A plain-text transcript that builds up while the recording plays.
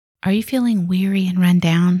Are you feeling weary and run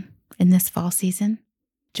down in this fall season?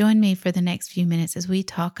 Join me for the next few minutes as we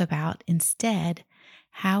talk about instead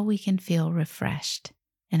how we can feel refreshed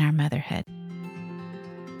in our motherhood.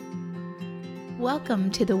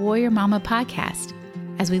 Welcome to the Warrior Mama podcast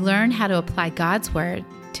as we learn how to apply God's Word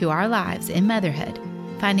to our lives in motherhood,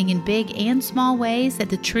 finding in big and small ways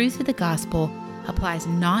that the truth of the gospel applies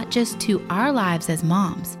not just to our lives as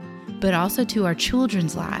moms, but also to our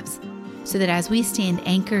children's lives, so that as we stand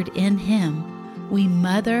anchored in Him, we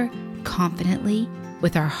mother confidently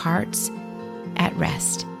with our hearts at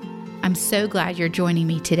rest. I'm so glad you're joining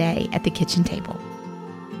me today at the kitchen table.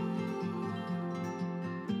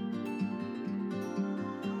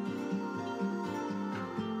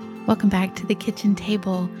 Welcome back to the kitchen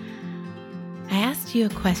table. I asked you a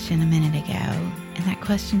question a minute ago, and that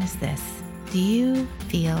question is this: do you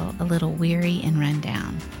feel a little weary and run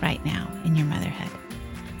down right now in your motherhood?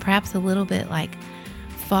 Perhaps a little bit like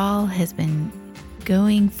fall has been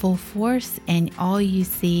going full force and all you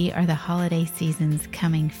see are the holiday seasons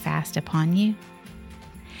coming fast upon you.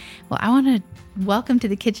 Well, I want to welcome to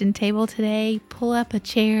the kitchen table today. Pull up a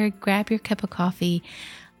chair, grab your cup of coffee.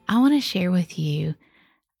 I want to share with you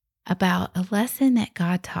about a lesson that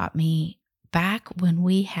God taught me back when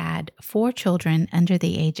we had 4 children under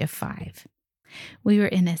the age of 5. We were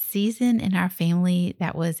in a season in our family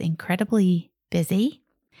that was incredibly busy.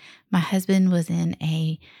 My husband was in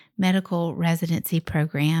a medical residency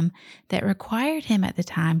program that required him at the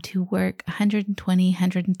time to work 120,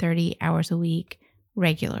 130 hours a week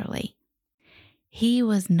regularly. He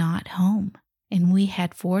was not home, and we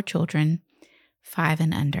had 4 children, 5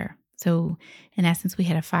 and under. So in essence, we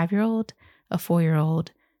had a 5-year-old, a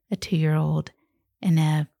 4-year-old, a 2-year-old, and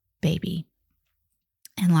a baby.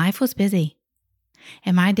 And life was busy.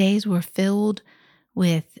 And my days were filled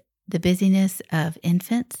with the busyness of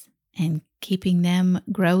infants and keeping them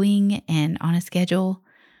growing and on a schedule,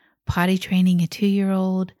 potty training a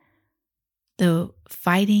 2-year-old, the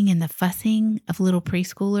fighting and the fussing of little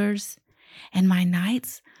preschoolers, and my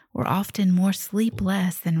nights were often more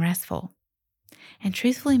sleepless than restful. And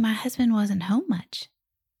truthfully, my husband wasn't home much.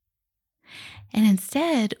 And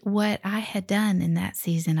instead, what I had done in that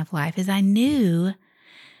season of life is I knew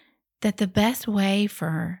that the best way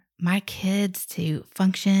for my kids to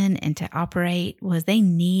function and to operate was they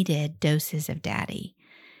needed doses of daddy.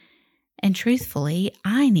 And truthfully,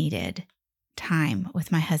 I needed time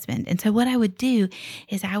with my husband. And so what I would do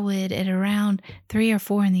is I would, at around 3 or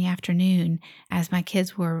 4 in the afternoon, as my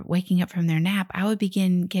kids were waking up from their nap, I would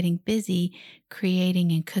begin getting busy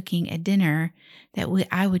creating and cooking a dinner that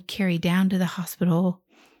I would carry down to the hospital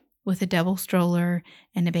with a double stroller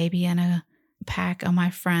and a baby on a pack on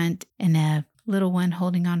my front and a little one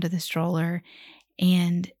holding onto the stroller.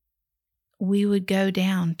 And we would go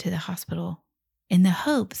down to the hospital in the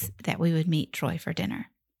hopes that we would meet Troy for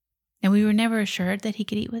dinner. And we were never assured that he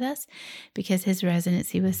could eat with us because his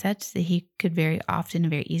residency was such that he could very often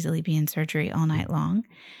and very easily be in surgery all night long.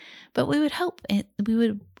 But we would hope and we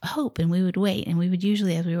would wait. And we would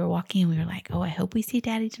usually, as we were walking, we were like, oh, I hope we see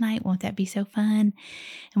Daddy tonight. Won't that be so fun?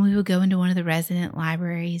 And we would go into one of the resident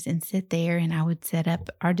libraries and sit there, and I would set up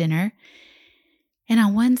our dinner. And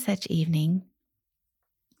on one such evening,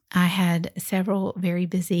 I had several very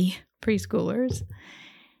busy preschoolers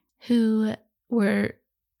who were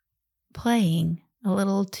playing a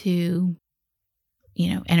little too,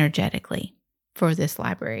 energetically for this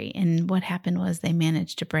library. And what happened was they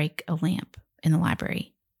managed to break a lamp in the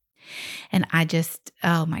library. And I just,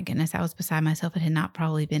 oh my goodness, I was beside myself. It had not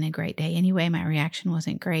probably been a great day anyway. My reaction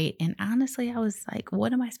wasn't great. And honestly, I was like,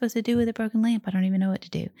 what am I supposed to do with a broken lamp? I don't even know what to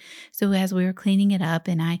do. So as we were cleaning it up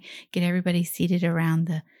and I get everybody seated around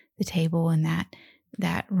the table in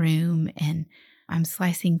that room, and I'm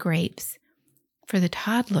slicing grapes for the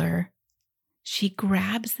toddler, she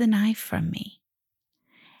grabs the knife from me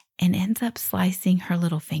and ends up slicing her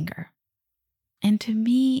little finger. And to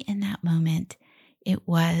me in that moment, it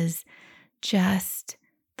was just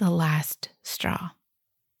the last straw.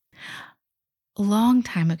 A long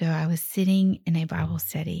time ago, I was sitting in a Bible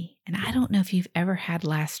study, and I don't know if you've ever had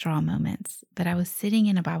last straw moments, but I was sitting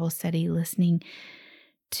in a Bible study listening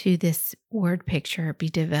to this word picture be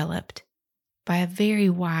developed by a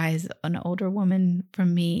very wise, an older woman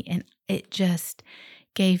from me, and it just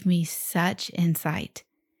gave me such insight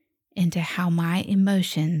into how my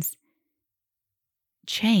emotions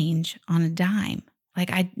change on a dime. Like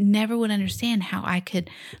I never would understand how I could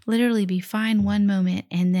literally be fine one moment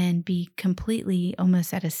and then be completely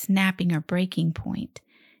almost at a snapping or breaking point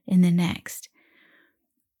in the next.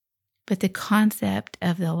 But the concept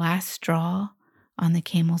of the last straw on the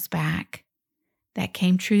camel's back that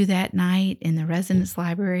came true that night in the residence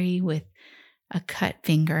library with a cut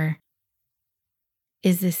finger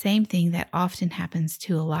is the same thing that often happens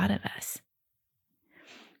to a lot of us.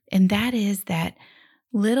 And that is that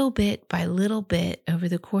little bit by little bit over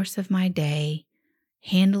the course of my day,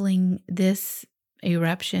 handling this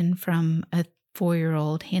eruption from a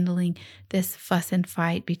 4-year-old, handling this fuss and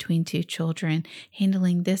fight between two children,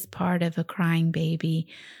 handling this part of a crying baby,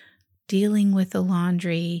 dealing with the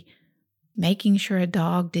laundry, making sure a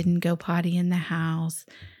dog didn't go potty in the house,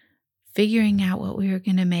 figuring out what we were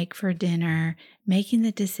going to make for dinner, making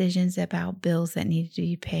the decisions about bills that needed to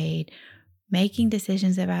be paid, making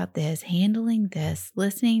decisions about this, handling this,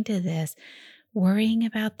 listening to this, worrying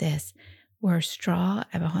about this, were straw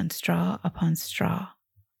upon straw upon straw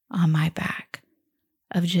on my back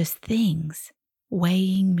of just things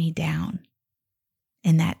weighing me down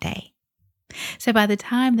in that day. So by the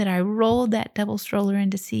time that I rolled that double stroller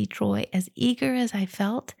in to see Troy, as eager as I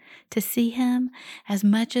felt to see him, as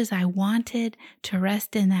much as I wanted to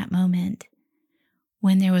rest in that moment,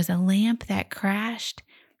 when there was a lamp that crashed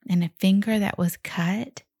and a finger that was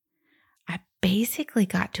cut, I basically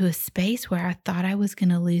got to a space where I thought I was going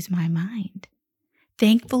to lose my mind.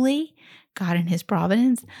 Thankfully, God in His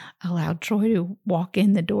providence allowed Troy to walk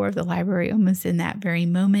in the door of the library almost in that very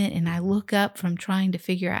moment. And I look up from trying to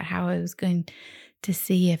figure out how I was going to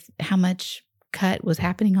see how much cut was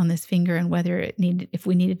happening on this finger and if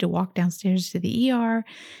we needed to walk downstairs to the ER.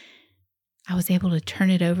 I was able to turn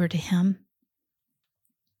it over to him,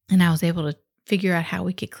 and I was able to figure out how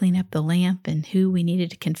we could clean up the lamp and who we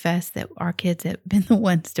needed to confess that our kids had been the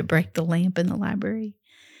ones to break the lamp in the library.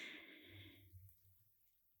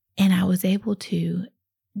 And I was able to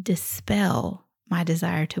dispel my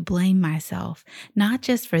desire to blame myself, not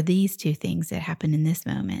just for these two things that happened in this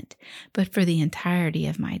moment, but for the entirety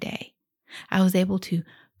of my day. I was able to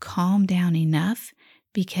calm down enough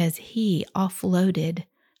because He offloaded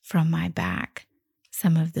from my back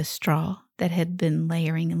some of the straw that had been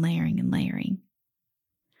layering and layering and layering.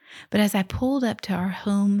 But as I pulled up to our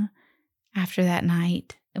home after that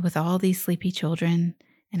night with all these sleepy children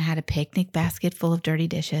and had a picnic basket full of dirty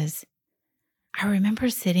dishes, I remember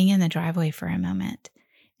sitting in the driveway for a moment,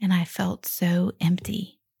 and I felt so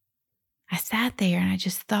empty. I sat there and I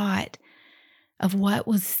just thought of what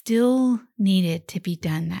was still needed to be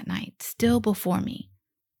done that night, still before me.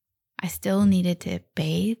 I still needed to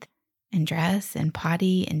bathe and dress and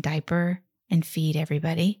potty and diaper and feed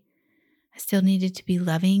everybody. I still needed to be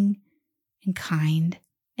loving and kind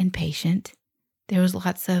and patient. There was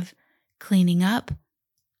lots of cleaning up,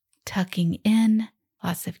 tucking in,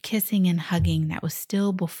 lots of kissing and hugging that was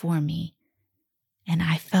still before me. And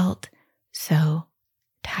I felt so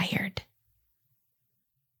tired.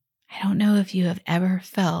 I don't know if you have ever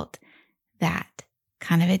felt that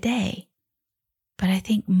kind of a day, but I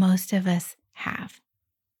think most of us have.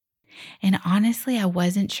 And honestly, I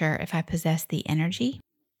wasn't sure if I possessed the energy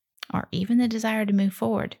or even the desire to move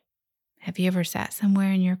forward. Have you ever sat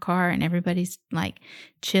somewhere in your car and everybody's like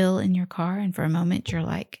chill in your car, and for a moment you're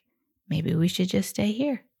like, maybe we should just stay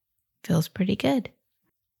here. Feels pretty good.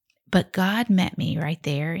 But God met me right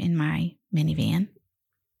there in my minivan,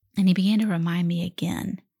 and He began to remind me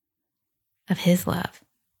again of His love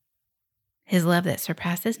that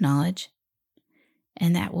surpasses knowledge,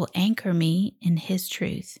 and that will anchor me in His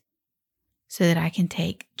truth so that I can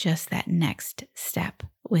take just that next step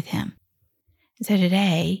with Him. And so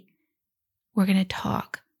today, we're going to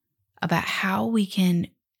talk about how we can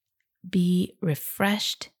be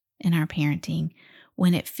refreshed in our parenting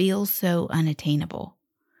when it feels so unattainable,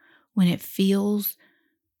 when it feels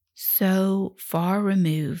so far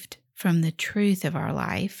removed from the truth of our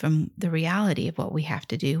life, from the reality of what we have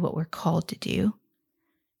to do, what we're called to do.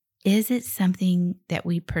 Is it something that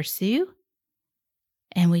we pursue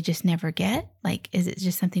and we just never get? Like, is it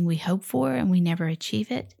just something we hope for and we never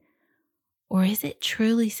achieve it? Or is it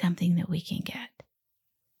truly something that we can get?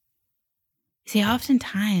 See,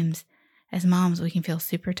 oftentimes as moms, we can feel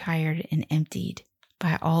super tired and emptied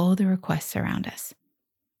by all the requests around us.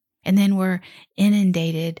 And then we're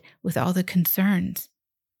inundated with all the concerns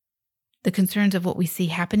of what we see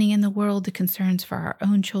happening in the world, the concerns for our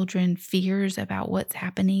own children, fears about what's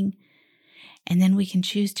happening. And then we can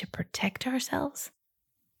choose to protect ourselves.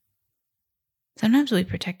 Sometimes we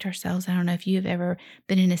protect ourselves. I don't know if you've ever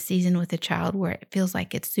been in a season with a child where it feels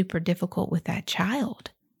like it's super difficult with that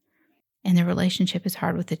child, and the relationship is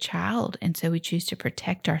hard with the child. And so we choose to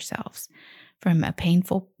protect ourselves from a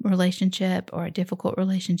painful relationship or a difficult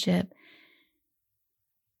relationship.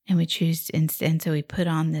 And we choose instead, so we put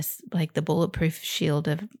on this, like the bulletproof shield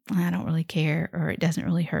of, I don't really care, or it doesn't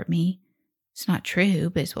really hurt me. It's not true,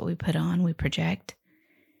 but it's what we put on, we project.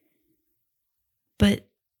 But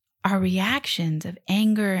our reactions of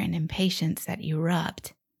anger and impatience that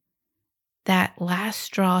erupt, that last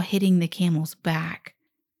straw hitting the camel's back,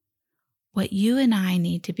 what you and I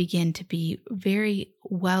need to begin to be very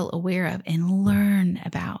well aware of and learn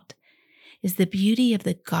about is the beauty of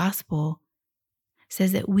the gospel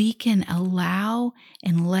says that we can allow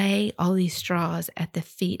and lay all these straws at the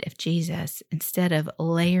feet of Jesus instead of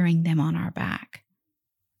layering them on our back.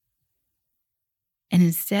 And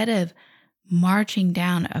instead of marching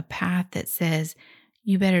down a path that says,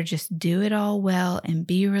 you better just do it all well and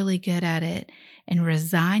be really good at it and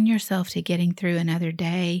resign yourself to getting through another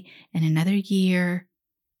day and another year.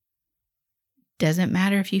 Doesn't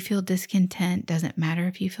matter if you feel discontent, doesn't matter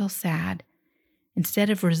if you feel sad. Instead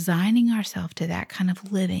of resigning ourselves to that kind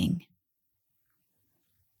of living,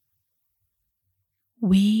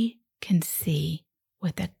 we can see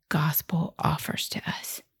what the gospel offers to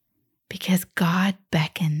us because God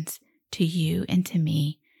beckons to you and to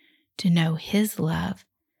me to know His love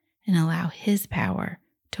and allow His power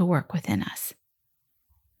to work within us.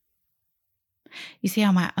 You see,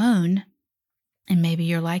 on my own, and maybe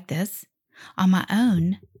you're like this, on my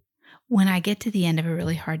own, when I get to the end of a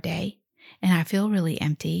really hard day and I feel really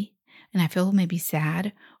empty and I feel maybe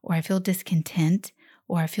sad or I feel discontent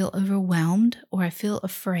or I feel overwhelmed or I feel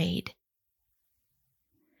afraid,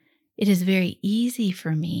 it is very easy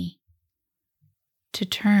for me to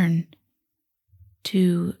turn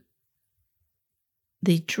to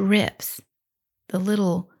the drips, the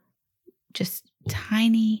little just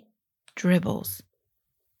tiny dribbles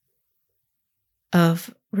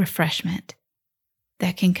of refreshment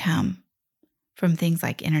that can come from things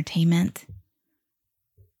like entertainment,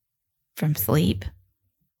 from sleep,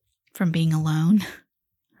 from being alone.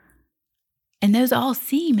 And those all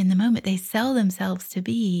seem in the moment, they sell themselves to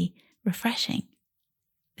be refreshing.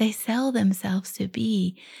 They sell themselves to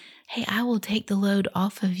be, hey, I will take the load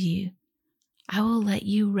off of you. I will let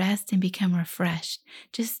you rest and become refreshed.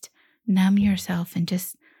 Just numb yourself and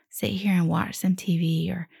just sit here and watch some TV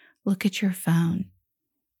or look at your phone.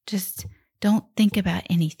 Just don't think about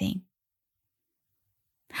anything.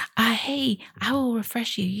 Hey, I will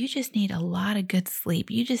refresh you. You just need a lot of good sleep.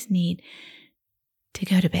 You just need to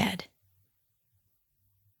go to bed.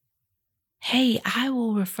 Hey, I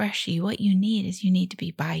will refresh you. What you need is you need to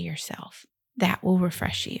be by yourself. That will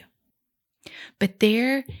refresh you. But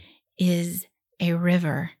there is a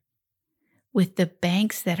river with the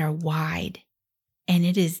banks that are wide and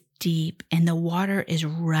it is deep and the water is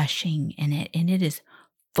rushing in it and it is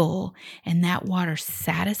full and that water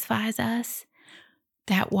satisfies us.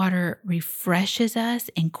 That water refreshes us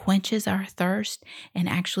and quenches our thirst and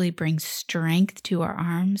actually brings strength to our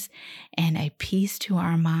arms and a peace to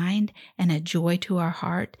our mind and a joy to our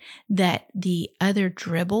heart that the other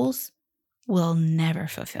dribbles will never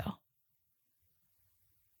fulfill.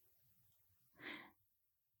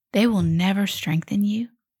 They will never strengthen you.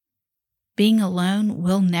 Being alone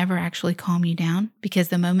will never actually calm you down because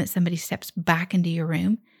the moment somebody steps back into your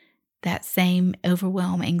room, that same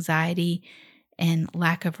overwhelm, anxiety, and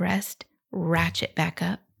lack of rest ratchet back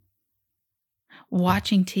up.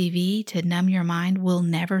 Watching TV to numb your mind will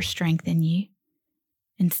never strengthen you.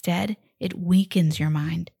 Instead, it weakens your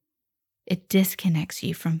mind. It disconnects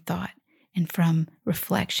you from thought and from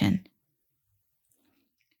reflection.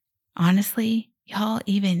 Honestly, y'all,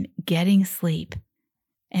 even getting sleep,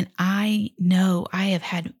 and I know I have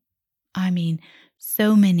had,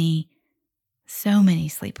 so many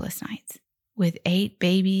sleepless nights with 8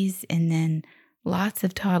 babies and then lots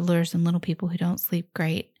of toddlers and little people who don't sleep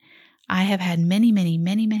great. I have had many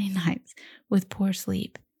nights with poor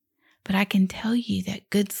sleep. But I can tell you that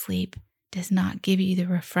good sleep does not give you the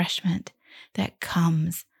refreshment that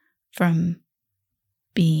comes from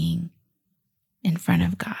being in front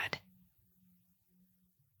of God.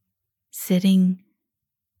 Sitting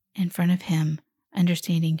in front of Him,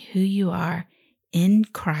 understanding who you are in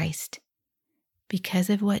Christ because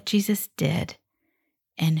of what Jesus did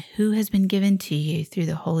and who has been given to you through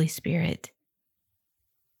the Holy Spirit.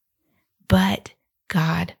 But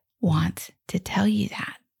God wants to tell you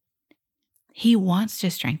that. He wants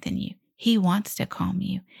to strengthen you. He wants to calm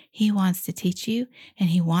you. He wants to teach you, and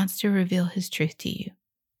He wants to reveal His truth to you.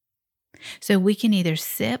 So we can either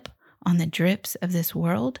sip on the drips of this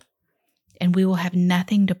world, and we will have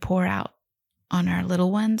nothing to pour out on our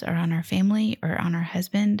little ones or on our family or on our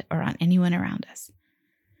husband or on anyone around us.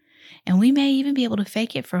 And we may even be able to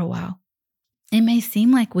fake it for a while. It may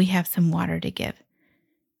seem like we have some water to give,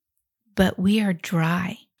 but we are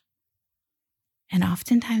dry. And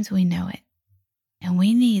oftentimes we know it. And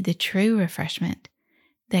we need the true refreshment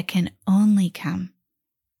that can only come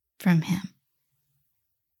from Him.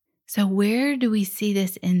 So where do we see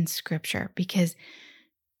this in Scripture? Because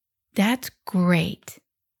that's great.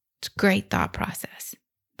 It's a great thought process,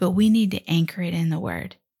 but we need to anchor it in the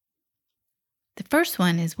Word. The first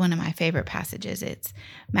one is one of my favorite passages. It's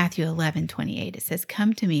Matthew 11:28. It says,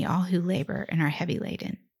 "Come to me, all who labor and are heavy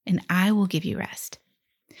laden, and I will give you rest."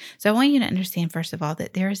 So I want you to understand, first of all,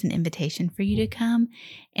 that there is an invitation for you to come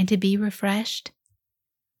and to be refreshed,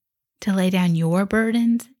 to lay down your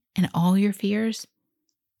burdens and all your fears,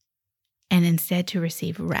 and instead to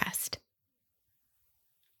receive rest.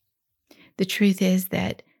 The truth is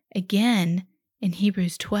that, again, in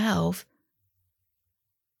Hebrews 12,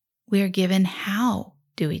 we are given how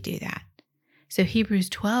do we do that. So Hebrews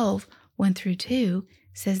 12, 1 through 2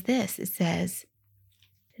 says this. It says,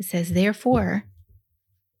 "Therefore,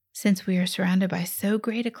 since we are surrounded by so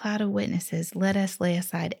great a cloud of witnesses, let us lay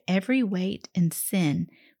aside every weight and sin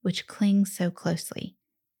which clings so closely,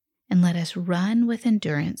 and let us run with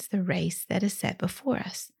endurance the race that is set before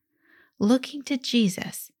us, looking to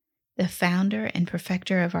Jesus, the founder and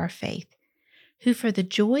perfecter of our faith, who for the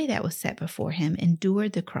joy that was set before him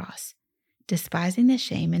endured the cross, despising the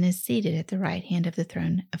shame, and is seated at the right hand of the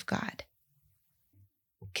throne of God.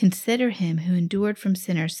 Consider him who endured from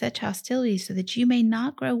sinners such hostility, so that you may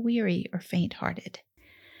not grow weary or faint-hearted."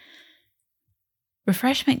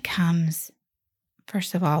 Refreshment comes,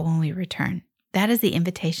 first of all, when we return. That is the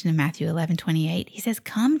invitation in Matthew 11:28. He says,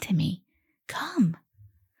 "Come to me. Come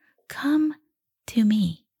to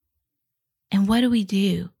me." And what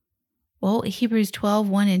do? Well, Hebrews 12,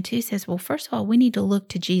 1 and 2 says, well, first of all, we need to look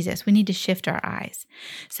to Jesus. We need to shift our eyes.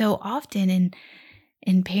 So often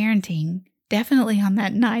in parenting, definitely on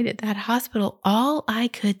that night at that hospital, all I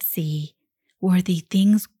could see were the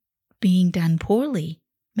things being done poorly,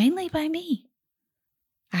 mainly by me.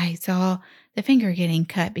 I saw the finger getting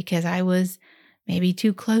cut because I was maybe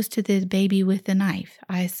too close to the baby with the knife.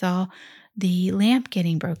 I saw the lamp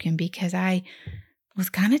getting broken because I was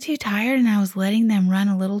kind of too tired and I was letting them run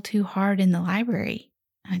a little too hard in the library.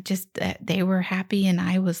 They were happy and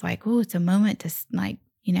I was like, oh, it's a moment to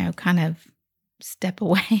kind of step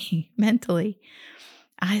away mentally.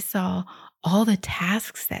 I saw all the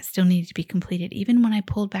tasks that still needed to be completed, even when I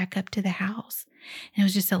pulled back up to the house. And it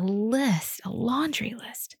was just a laundry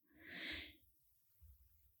list.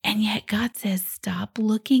 And yet God says, stop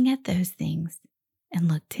looking at those things and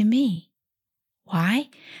look to me. Why?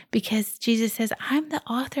 Because Jesus says, I'm the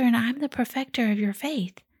author and I'm the perfecter of your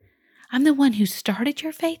faith. I'm the one who started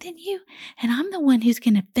your faith in you, and I'm the one who's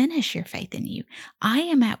going to finish your faith in you. I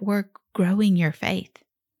am at work growing your faith.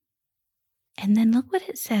 And then look what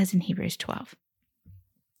it says in Hebrews 12.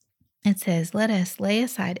 It says, let us lay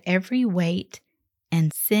aside every weight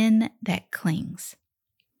and sin that clings.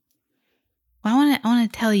 Well, I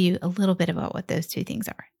want to tell you a little bit about what those two things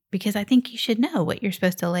are, because I think you should know what you're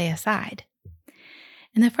supposed to lay aside.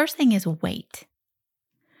 And the first thing is weight.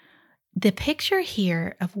 The picture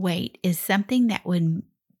here of weight is something that would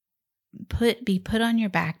be put on your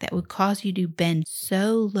back that would cause you to bend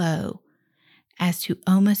so low as to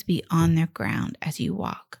almost be on the ground as you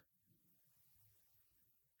walk.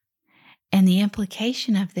 And the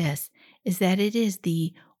implication of this is that it is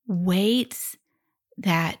the weights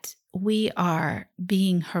that we are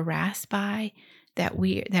being harassed by, that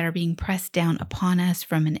are being pressed down upon us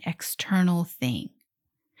from an external thing.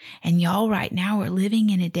 And y'all, right now, we're living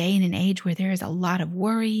in a day and an age where there is a lot of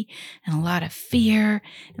worry and a lot of fear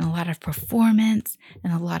and a lot of performance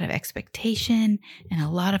and a lot of expectation and a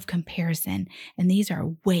lot of comparison. And these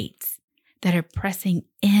are weights that are pressing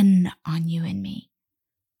in on you and me.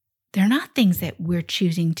 They're not things that we're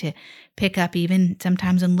choosing to pick up even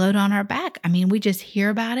sometimes and load on our back. I mean, we just hear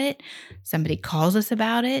about it. Somebody calls us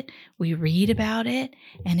about it. We read about it,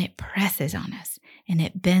 and it presses on us and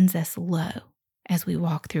it bends us low as we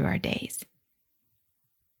walk through our days.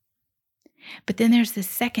 But then there's the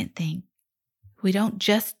second thing. We don't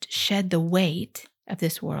just shed the weight of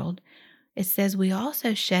this world. It says we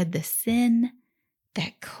also shed the sin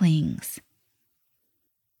that clings.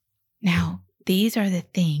 Now, these are the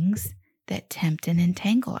things that tempt and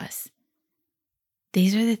entangle us.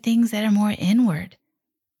 These are the things that are more inward.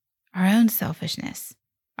 Our own selfishness,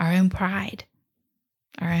 our own pride,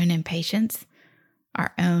 our own impatience,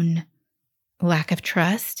 our own lack of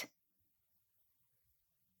trust.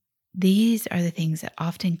 These are the things that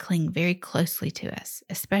often cling very closely to us,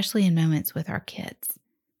 especially in moments with our kids.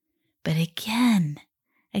 But again,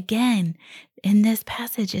 in this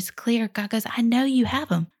passage, it's clear. God goes, I know you have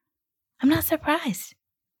them. I'm not surprised.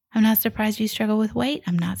 I'm not surprised you struggle with weight.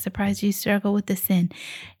 I'm not surprised you struggle with the sin.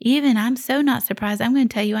 Even I'm so not surprised. I'm going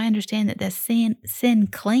to tell you, I understand that the sin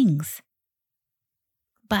clings.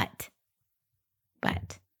 But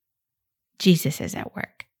Jesus is at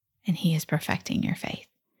work and he is perfecting your faith.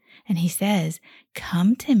 And he says,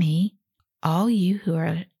 come to me, all you who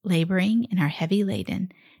are laboring and are heavy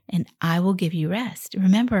laden, and I will give you rest.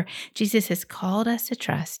 Remember, Jesus has called us to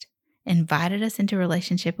trust, invited us into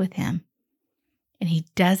relationship with him. And he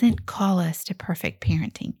doesn't call us to perfect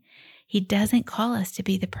parenting. He doesn't call us to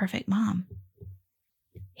be the perfect mom.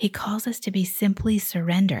 He calls us to be simply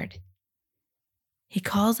surrendered. He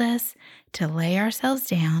calls us to lay ourselves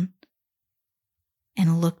down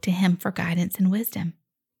and look to him for guidance and wisdom.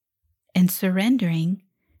 And surrendering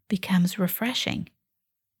becomes refreshing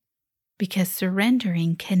because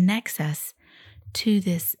surrendering connects us to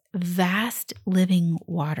this vast living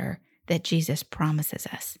water that Jesus promises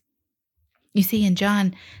us. You see, in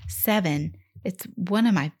John 7, it's one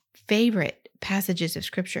of my favorite passages of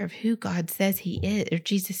scripture of who God says he is, or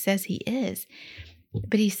Jesus says he is.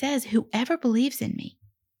 But he says, whoever believes in me,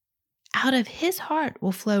 out of his heart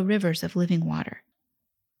will flow rivers of living water.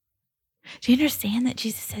 Do you understand that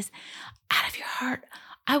Jesus says, out of your heart,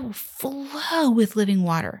 I will flow with living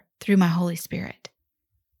water through my Holy Spirit.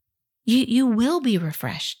 You will be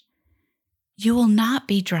refreshed. You will not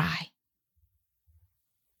be dry.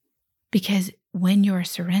 Because when you are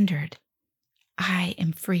surrendered, I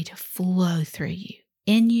am free to flow through you,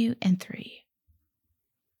 in you and through you.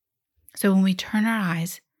 So when we turn our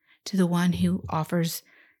eyes to the one who offers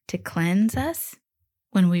to cleanse us,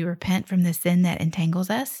 when we repent from the sin that entangles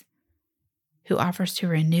us, who offers to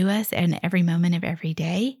renew us in every moment of every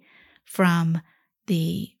day from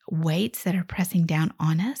the weights that are pressing down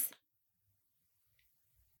on us,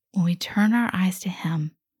 when we turn our eyes to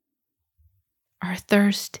him, our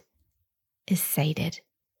thirst is sated,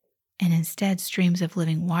 and instead streams of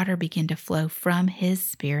living water begin to flow from his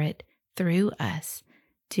Spirit through us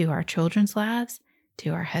to our children's lives, to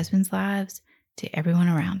our husbands' lives, to everyone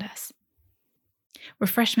around us.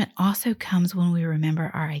 Refreshment also comes when we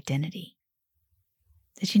remember our identity.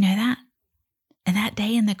 Did you know that? And that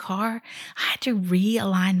day in the car, I had to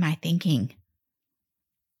realign my thinking.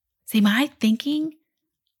 See, my thinking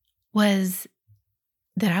was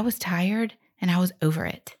that I was tired and I was over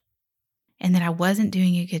it, and that I wasn't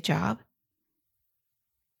doing a good job,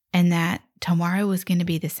 and that tomorrow was going to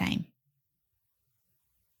be the same.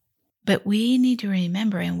 But we need to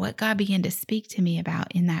remember, and what God began to speak to me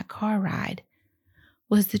about in that car ride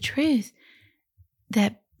was the truth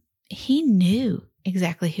that he knew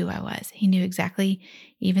exactly who I was. He knew exactly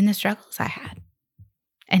even the struggles I had.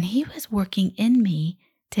 And he was working in me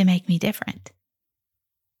to make me different.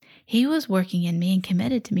 He was working in me and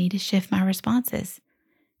committed to me to shift my responses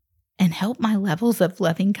and help my levels of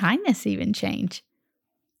loving kindness even change.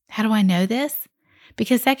 How do I know this?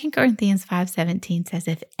 Because 2 Corinthians 5:17 says,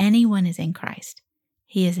 if anyone is in Christ,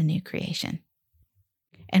 he is a new creation.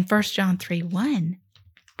 And 1 John 3:1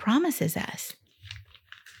 promises us.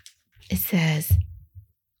 It says,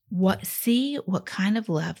 see what kind of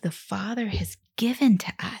love the Father has given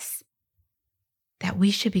to us, that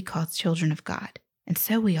we should be called children of God. And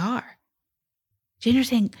so we are. Do you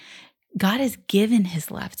understand? God has given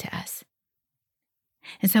his love to us.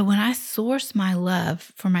 And so when I source my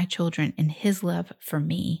love for my children in his love for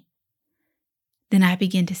me, then I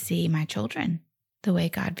begin to see my children the way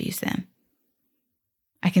God views them.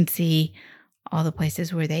 I can see all the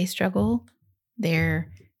places where they struggle,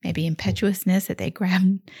 their maybe impetuousness that they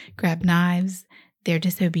grab knives, their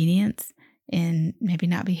disobedience in maybe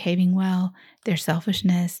not behaving well, their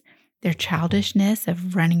selfishness, their childishness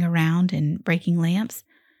of running around and breaking lamps.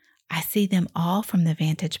 I see them all from the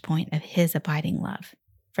vantage point of his abiding love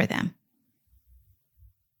for them,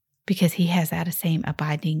 because he has that same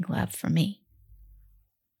abiding love for me.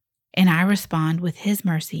 And I respond with his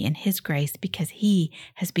mercy and his grace because he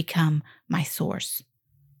has become my source.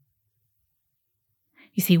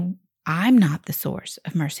 You see, I'm not the source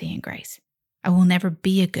of mercy and grace. I will never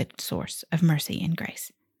be a good source of mercy and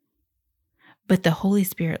grace. But the Holy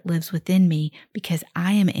Spirit lives within me because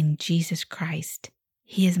I am in Jesus Christ.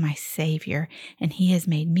 He is my Savior, and he has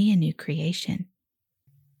made me a new creation.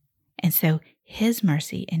 And so his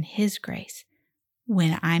mercy and his grace,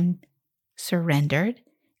 when I'm surrendered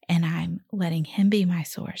and I'm letting him be my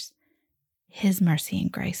source, his mercy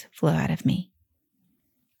and grace flow out of me.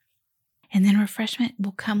 And then refreshment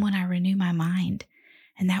will come when I renew my mind.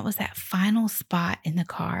 And that was that final spot in the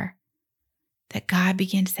car that God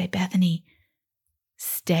began to say, Bethany,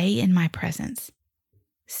 stay in my presence.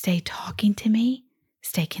 Stay talking to me.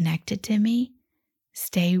 Stay connected to me.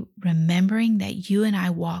 stay remembering that you and I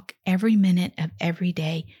walk every minute of every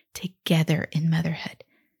day together in motherhood.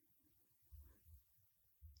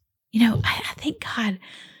 I think God,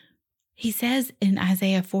 He says in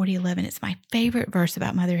Isaiah 40:11, it's my favorite verse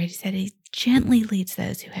about motherhood. He said He gently leads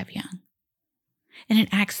those who have young. And in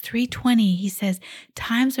Acts 3:20, He says,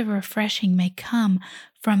 times of refreshing may come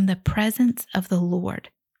from the presence of the Lord.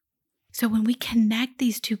 So when we connect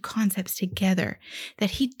these two concepts together,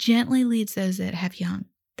 that He gently leads those that have young,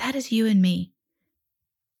 that is you and me.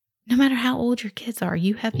 No matter how old your kids are,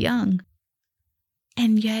 you have young.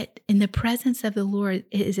 And yet, in the presence of the Lord,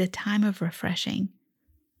 it is a time of refreshing.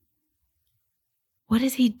 What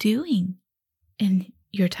is He doing in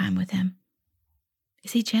your time with Him?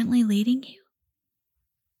 Is He gently leading you?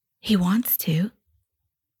 He wants to.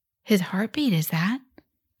 His heartbeat is that.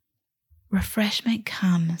 Refreshment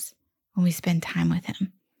comes when we spend time with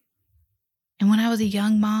Him. And when I was a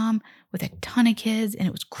young mom with a ton of kids and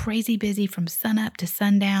it was crazy busy from sunup to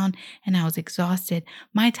sundown and I was exhausted,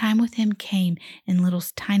 my time with Him came in little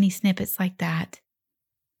tiny snippets like that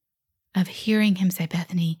of hearing Him say,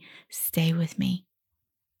 Bethany, stay with me.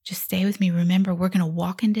 Just stay with me. Remember, we're going to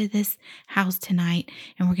walk into this house tonight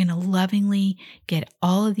and we're going to lovingly get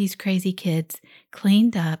all of these crazy kids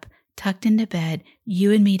cleaned up, tucked into bed,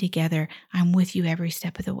 you and me together. I'm with you every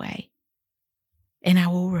step of the way. And I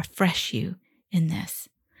will refresh you in this.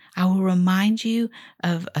 I will remind you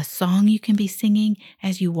of a song you can be singing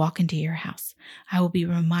as you walk into your house. I will be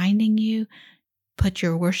reminding you, put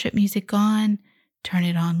your worship music on, turn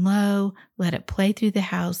it on low, let it play through the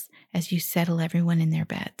house as you settle everyone in their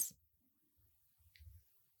beds.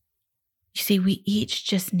 You see, we each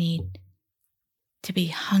just need to be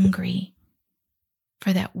hungry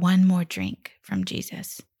for that one more drink from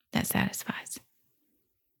Jesus that satisfies.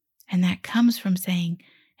 And that comes from saying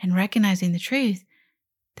and recognizing the truth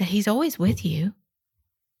that He's always with you.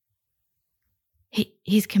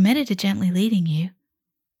 He's committed to gently leading you.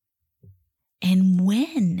 And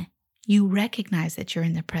when you recognize that you're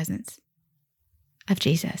in the presence of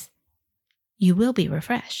Jesus, you will be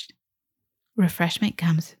refreshed. Refreshment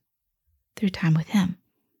comes through time with Him.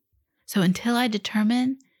 So until I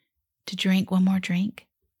determine to drink one more drink,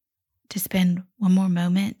 to spend one more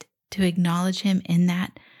moment, to acknowledge Him in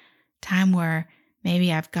that time where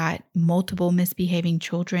maybe I've got multiple misbehaving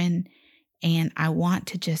children and I want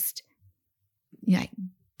to just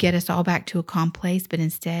get us all back to a calm place, but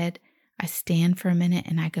instead I stand for a minute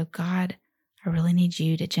and I go, God, I really need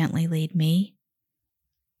you to gently lead me.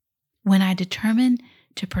 When I determine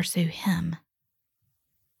to pursue Him,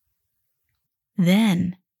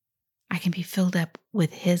 then I can be filled up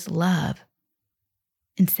with His love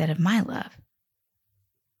instead of my love.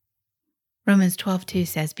 Romans 12:2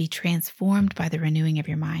 says, be transformed by the renewing of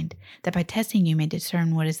your mind, that by testing you may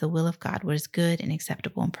discern what is the will of God, what is good and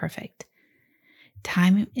acceptable and perfect.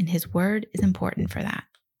 Time in His Word is important for that.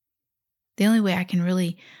 The only way I can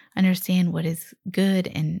really understand what is good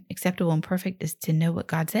and acceptable and perfect is to know what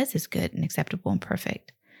God says is good and acceptable and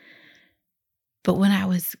perfect. But when I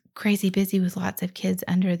was crazy busy with lots of kids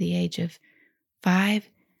under the age of 5,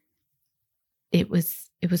 it was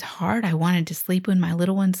hard. I wanted to sleep when my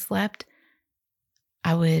little ones slept.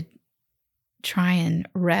 I would try and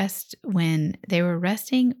rest when they were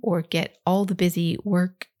resting or get all the busy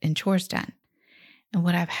work and chores done. And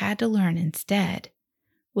what I've had to learn instead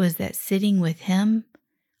was that sitting with Him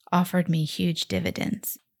offered me huge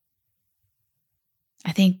dividends.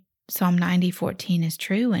 I think Psalm 90:14 is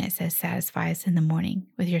true when it says, satisfy us in the morning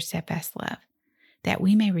with your steadfast love, that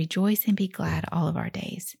we may rejoice and be glad all of our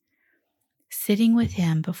days. Sitting with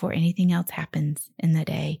Him before anything else happens in the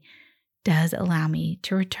day does allow me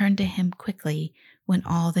to return to Him quickly when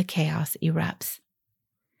all the chaos erupts.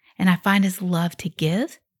 And I find His love to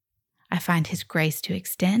give, I find His grace to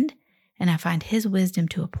extend, and I find His wisdom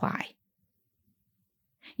to apply.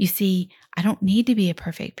 You see, I don't need to be a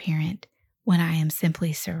perfect parent when I am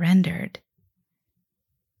simply surrendered.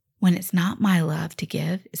 When it's not my love to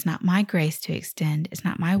give, it's not my grace to extend, it's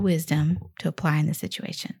not my wisdom to apply in the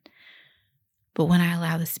situation. But when I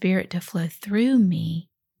allow the Spirit to flow through me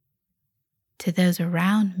to those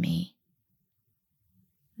around me,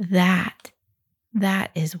 that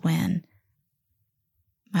is when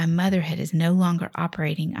my motherhood is no longer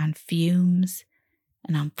operating on fumes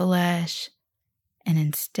and on flesh, and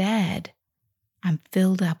instead I'm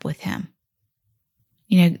filled up with Him.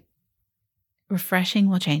 Refreshing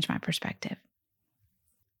will change my perspective.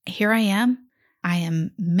 Here I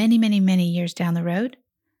am many, many, many years down the road.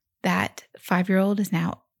 That 5-year-old is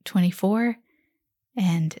now 24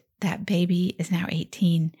 and that baby is now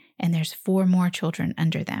 18 and there's 4 more children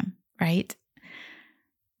under them, right?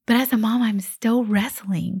 But as a mom, I'm still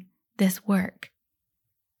wrestling this work.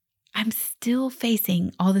 I'm still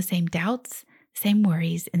facing all the same doubts, same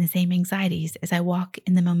worries, and the same anxieties as I walk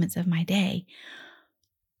in the moments of my day.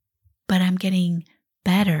 But I'm getting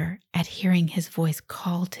better at hearing His voice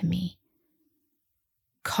call to me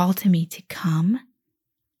to come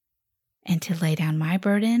and to lay down my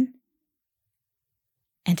burden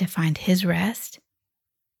and to find His rest,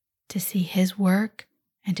 to see His work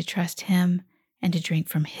and to trust Him and to drink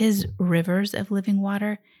from His rivers of living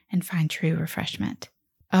water and find true refreshment.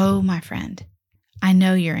 Oh, my friend, I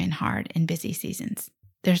know you're in hard and busy seasons.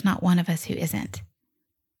 There's not one of us who isn't.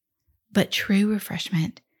 But true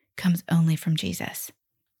refreshment comes only from Jesus.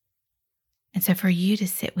 And so for you to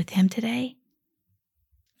sit with Him today,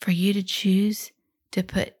 for you to choose to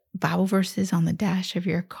put Bible verses on the dash of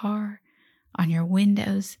your car, on your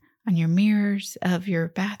windows, on your mirrors of your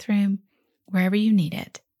bathroom, wherever you need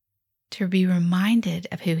it, to be reminded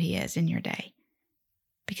of who He is in your day.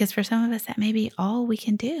 Because for some of us, that may be all we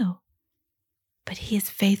can do. But He is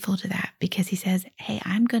faithful to that because He says, hey,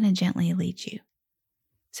 I'm going to gently lead you.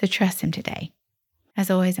 So trust Him today. As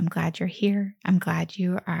always, I'm glad you're here. I'm glad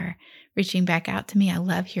you are reaching back out to me. I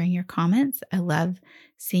love hearing your comments. I love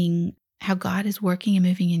seeing how God is working and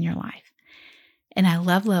moving in your life. And I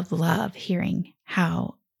love, love, love hearing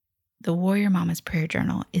how the Warrior Mama's Prayer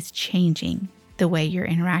Journal is changing the way you're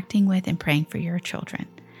interacting with and praying for your children.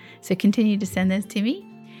 So continue to send those to me.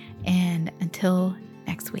 And until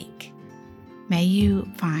next week, may you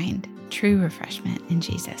find true refreshment in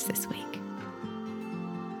Jesus this week.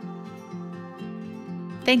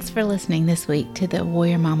 Thanks for listening this week to the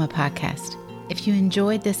Warrior Mama podcast. If you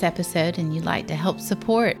enjoyed this episode and you'd like to help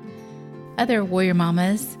support other Warrior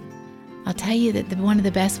Mamas, I'll tell you that one of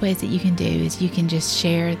the best ways that you can do is you can just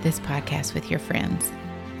share this podcast with your friends.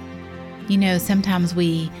 You know, sometimes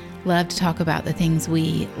we love to talk about the things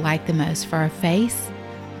we like the most for our face,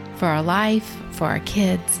 for our life, for our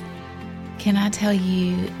kids. Can I tell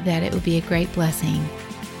you that it would be a great blessing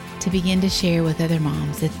to begin to share with other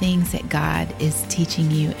moms the things that God is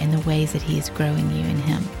teaching you and the ways that He is growing you in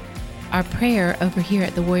Him. Our prayer over here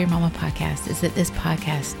at the Warrior Mama podcast is that this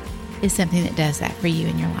podcast is something that does that for you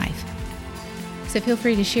in your life. So feel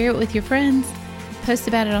free to share it with your friends, post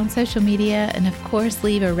about it on social media, and of course,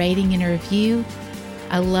 leave a rating and a review.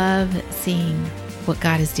 I love seeing what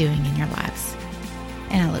God is doing in your lives.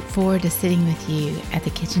 And I look forward to sitting with you at the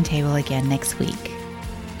kitchen table again next week.